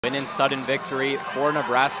Win and sudden victory for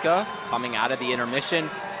Nebraska coming out of the intermission,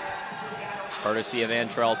 courtesy of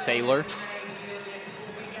Antrell Taylor.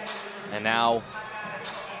 And now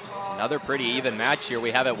another pretty even match here. We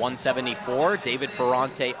have at 174, David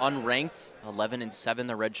Ferrante, unranked, 11-7,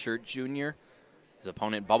 the redshirt junior. His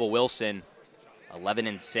opponent, Bubba Wilson,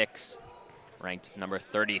 11-6, ranked number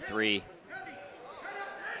 33.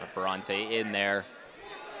 Ferrante in there,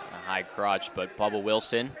 a high crotch, but Bubba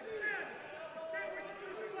Wilson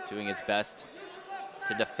doing his best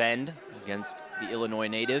to defend against the Illinois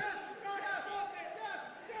native.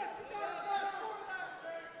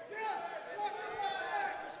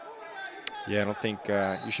 Yeah, I don't think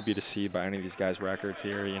you should be deceived by any of these guys' records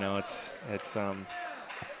here. You know, it's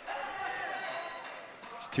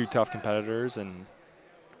two tough competitors, and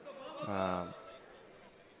well,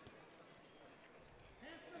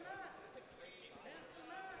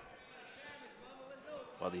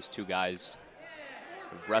 these two guys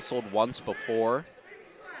have wrestled once before.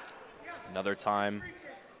 Another time,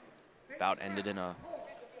 bout ended in a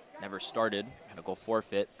never started, had to go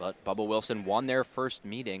forfeit, but Bubba Wilson won their first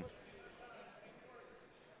meeting.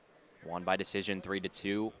 Won by decision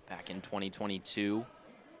 3-2 back in 2022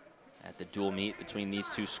 at the dual meet between these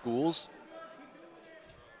two schools.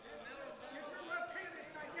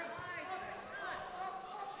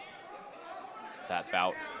 That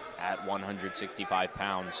bout at 165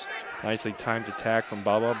 pounds. Nicely timed attack from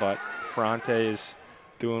Bubba, but Ferrante is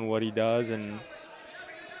doing what he does and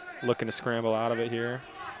looking to scramble out of it here.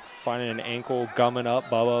 Finding an ankle, gumming up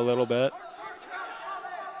Bubba a little bit.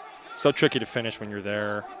 So tricky to finish when you're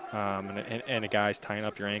there, and a guy's tying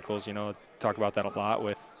up your ankles. You know, talk about that a lot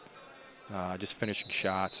with just finishing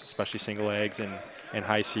shots, especially single legs and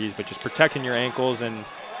high Cs, but just protecting your ankles and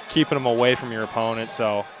keeping them away from your opponent,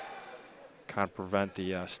 so kind of prevent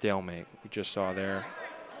the stalemate we just saw there.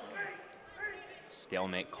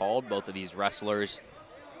 Stalemate called. Both of these wrestlers,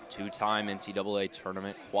 two-time NCAA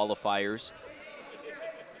tournament qualifiers.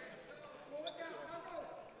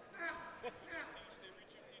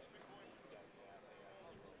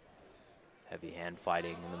 Heavy hand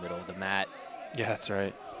fighting in the middle of the mat. Yeah, that's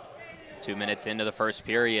right. 2 minutes into the first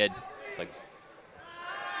period. It's like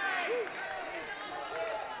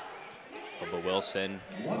Bubba Wilson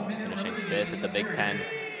finishing 5th at the Big Ten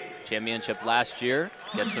Championship last year.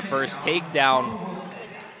 Gets the first takedown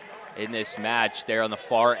in this match there on the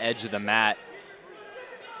far edge of the mat.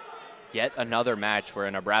 Yet another match where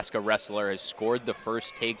a Nebraska wrestler has scored the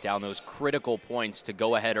first takedown, those critical points to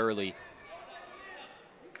go ahead early.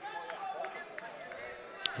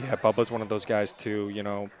 Yeah, Bubba's one of those guys too, you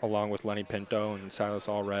know, along with Lenny Pinto and Silas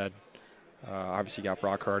Allred. Obviously got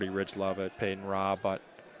Brock Hardy, Ridge Lovett, Peyton Robb, but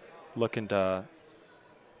looking to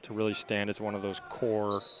really stand as one of those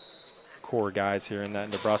core guys here in that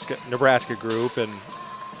Nebraska group, and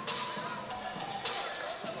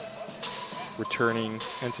returning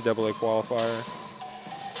NCAA qualifier.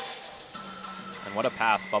 And what a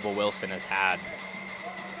path Bubba Wilson has had.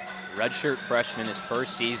 Redshirt freshman his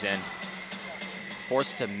first season,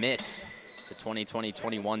 forced to miss the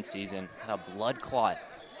 2020-21 season, had a blood clot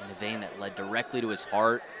in the vein that led directly to his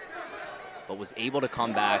heart, but was able to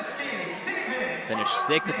come back, finish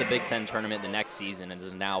 6th at the Big Ten tournament the next season, and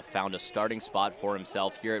has now found a starting spot for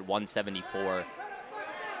himself here at 174.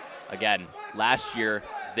 Again, last year,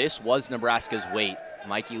 this was Nebraska's weight.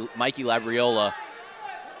 Mikey Labriola,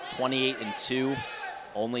 28-2,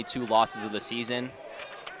 only 2 losses of the season,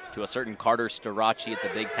 to a certain Carter Starachi at the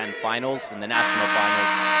Big Ten Finals and the National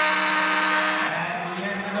Finals.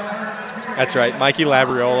 That's right, Mikey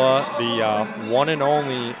Labriola, the one and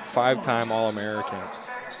only 5-time All-American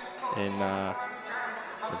in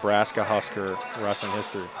Nebraska Husker wrestling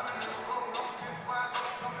history.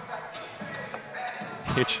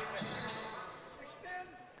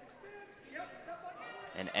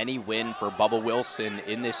 And any win for Bubba Wilson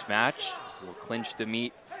in this match will clinch the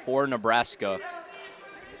meet for Nebraska.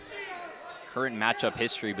 Current matchup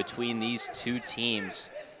history between these two teams.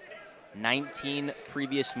 19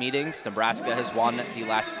 previous meetings. Nebraska has won the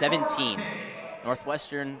last 17.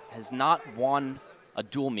 Northwestern has not won a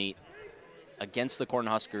dual meet against the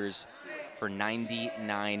Cornhuskers for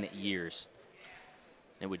 99 years.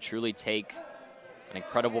 It would truly take an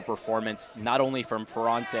incredible performance, not only from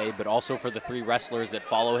Ferrante, but also for the 3 wrestlers that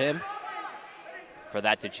follow him, for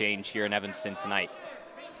that to change here in Evanston tonight.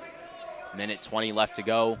 Minute 20 left to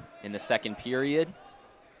go in the second period.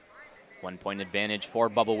 1-point advantage for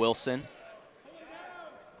Bubba Wilson.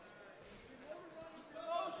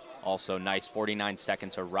 Also nice 49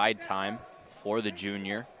 seconds of ride time for the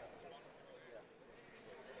junior.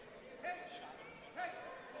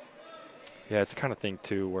 Yeah, it's the kind of thing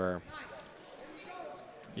too where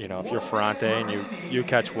you know, if you're Ferrante and you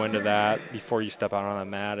catch wind of that before you step out on the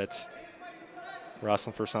mat, it's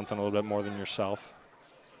wrestling for something a little bit more than yourself.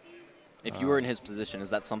 If you were in his position, is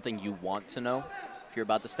that something you want to know if you're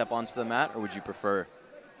about to step onto the mat, or would you prefer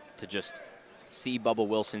to just see Bubba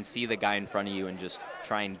Wilson, see the guy in front of you, and just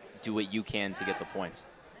try and do what you can to get the points?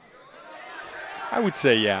 I would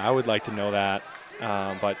say, yeah, I would like to know that.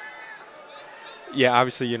 But, yeah,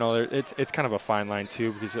 obviously, you know, it's kind of a fine line,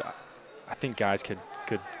 too, because I think guys could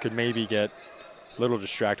maybe get a little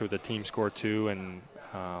distracted with the team score, too, and,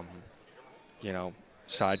 you know,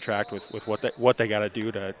 sidetracked with what they got to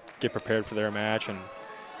do to get prepared for their match. And,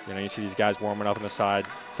 you know, you see these guys warming up on the side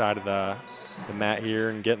of the mat here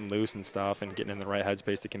and getting loose and stuff and getting in the right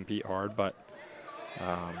headspace to compete hard. But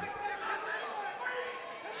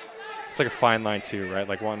it's like a fine line too, right?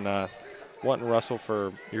 Like wanting to wrestle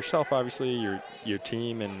for yourself, obviously, your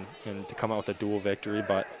team, and to come out with a dual victory.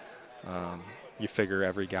 But you figure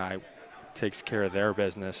every guy takes care of their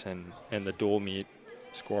business, and the dual meet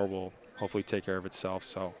score will hopefully take care of itself.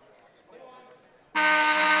 So.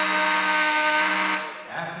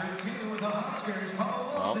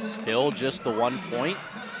 Well, still just the 1 point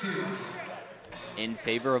in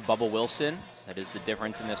favor of Bubba Wilson. That is the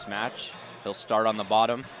difference in this match. He'll start on the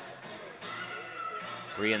bottom.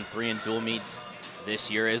 3-3 in dual meets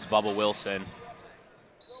this year is Bubba Wilson.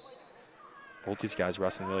 Both these guys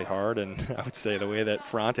wrestling really hard, and I would say the way that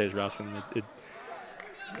Ferrante is wrestling,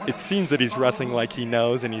 it seems that he's wrestling like he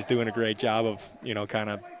knows, and he's doing a great job of, you know, kind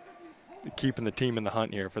of keeping the team in the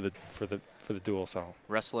hunt here for the duel. So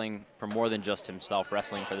wrestling for more than just himself,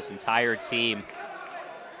 wrestling for this entire team.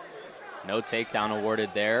 No takedown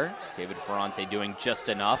awarded there. David Ferrante doing just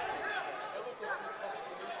enough.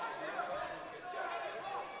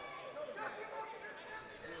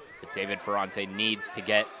 But David Ferrante needs to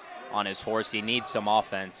get on his horse. He needs some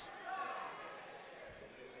offense.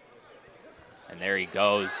 And there he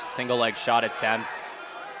goes. Single leg shot attempt.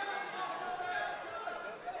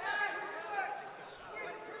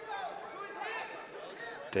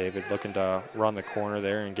 David looking to run the corner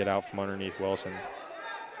there and get out from underneath Wilson.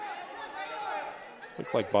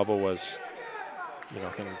 Looked like Bubba was, you know,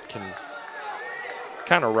 can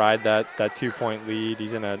kind of ride that 2-point lead.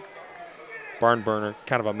 He's in a barn burner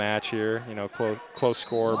kind of a match here, you know, close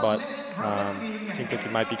score, but seems like he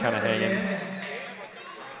might be kind of hanging,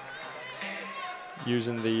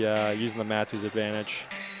 using the mat to his advantage.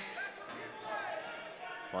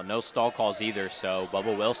 Well, no stall calls either, so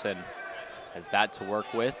Bubba Wilson has that to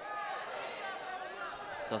work with.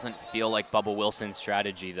 Doesn't feel like Bubba Wilson's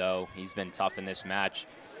strategy, though. He's been tough in this match.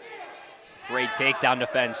 Great takedown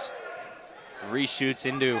defense. Reshoots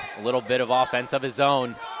into a little bit of offense of his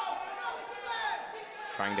own.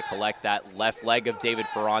 Trying to collect that left leg of David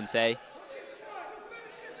Ferrante.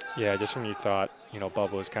 Yeah, just when you thought, you know,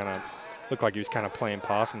 Bubba was kind of, looked like he was kind of playing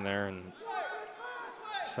possum there and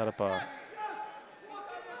set up a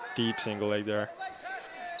deep single leg there.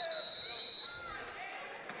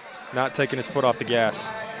 Not taking his foot off the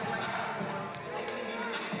gas.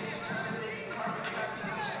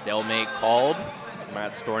 Stalemate called.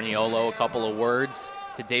 Matt Storniolo a couple of words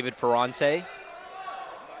to David Ferrante.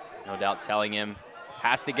 No doubt telling him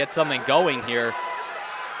has to get something going here.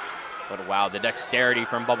 But wow, the dexterity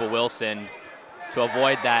from Bubba Wilson to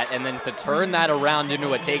avoid that and then to turn that around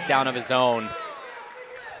into a takedown of his own.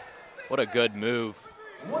 What a good move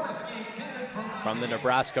from the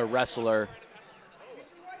Nebraska wrestler.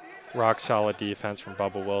 Rock solid defense from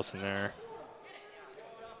Bubba Wilson there.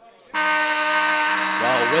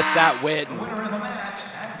 Well, with that win,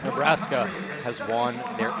 Nebraska has won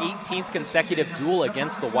their 18th consecutive duel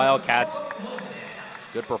against the Wildcats.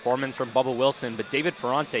 Good performance from Bubba Wilson, but David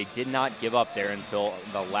Ferrante did not give up there until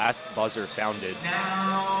the last buzzer sounded.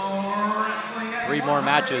 3 more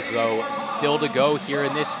matches, though, still to go here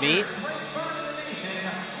in this meet.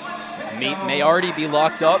 Meet may already be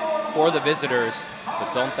locked up for the visitors,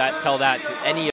 but don't tell that to any